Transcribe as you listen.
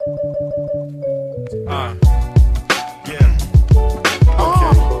Yeah.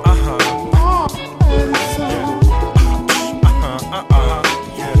 Okay.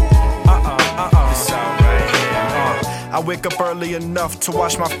 It's alright. I wake up early enough to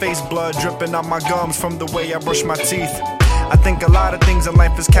wash my face, blood dripping out my gums from the way I brush my teeth. I think a lot of things in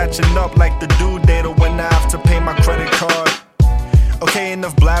life is catching up, like the due date or when I have to pay my credit card. Okay,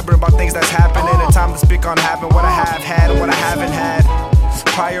 enough blabber about things that's happening, and time to speak on having what I have had and what I haven't had.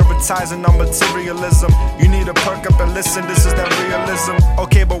 Prioritizing on materialism. You need to perk up and listen, this is that realism.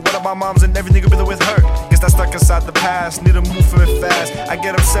 Okay, but what about moms and every nigga been with her? Guess that's stuck inside the past, need to move from it fast. I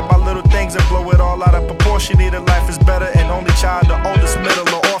get upset by little things and blow it all out of proportion. Either life is better and only child, the oldest, middle,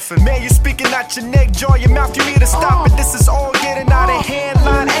 or orphan. Man, you're speaking out your neck, jaw, your mouth, you need to stop it. This is all getting out of hand,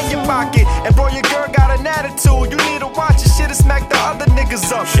 line and your pocket. And bro, your girl got an attitude, you need to watch it. Shit and smack the other niggas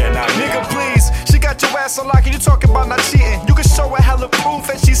up. Nigga, please, she got your ass on lock and you talking about not cheating. You can show her hella proof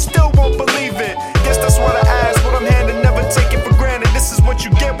and she still won't believe it. Guess that's what I asked, what I'm handing, never take it for granted. This is what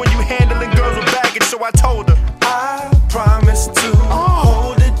you get when you handling girls with baggage. So I told her, I promise to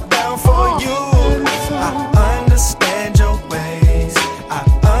hold it down for you. I understand your ways, I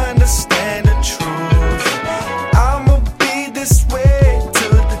understand the truth. I'ma be this way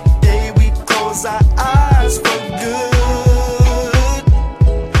till the day we close our eyes for good.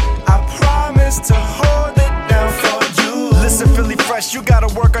 I promise to hold it down for you. Listen, Philly Fresh, you gotta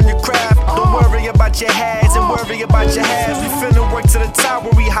work on your craft. Don't worry about your hads and worry about your halves. We finna work to the top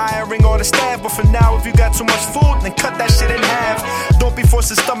where we hiring all the staff. But for now, if you got too much food, then cut that shit in half. Don't be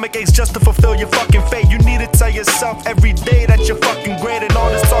forcing stomach aches just to fulfill your fucking fate. You need to tell yourself every day that you're fucking great. And all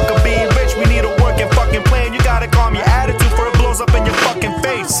this talk of being rich, we need a working fucking plan. You gotta calm your attitude before it blows up in your fucking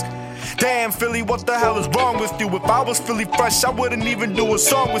face. Damn, Philly, what the hell is wrong with you? If I was Philly Fresh, I wouldn't even do a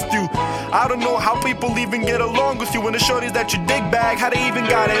song with you. I don't know how people even get along with you. And the shorties that you dig bag, how they even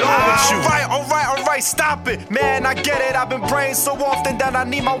got it on with you. Alright, stop it. Man, I get it, I've been praying so often that I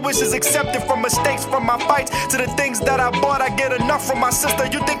need my wishes accepted. From mistakes, from my fights, to the things that I bought. I get enough from my sister,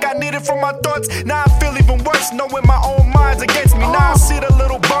 you think I need it from my thoughts? Now I feel even worse, knowing my own mind's against me. Now I see the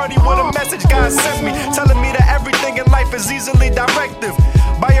little birdie with a message God sent me, telling me that everything in life is easily directive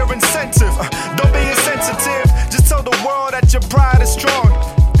by your incentive. Don't be insensitive, just tell the world that your pride is strong.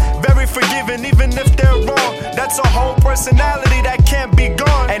 Very forgiving even if they're wrong. That's a whole personality that can't be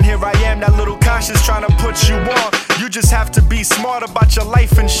gone. And here I am, that little conscience trying to put you on. You just have to be smart about your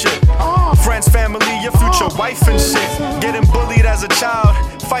life and shit. Friends, family, your future wife and shit. Getting bullied as a child,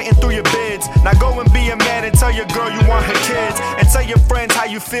 fighting through your bids. Now go and be a man and tell your girl you want her kids. And tell your friends how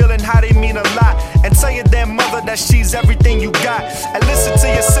you feel and how they mean a lot. And tell your damn mother that she's everything you got. And listen to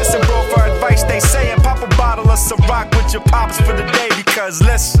your sister, bro, for advice they say. And pop a bottle of Ciroc with your pops for the day. Because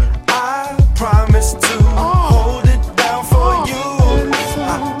listen, I promise to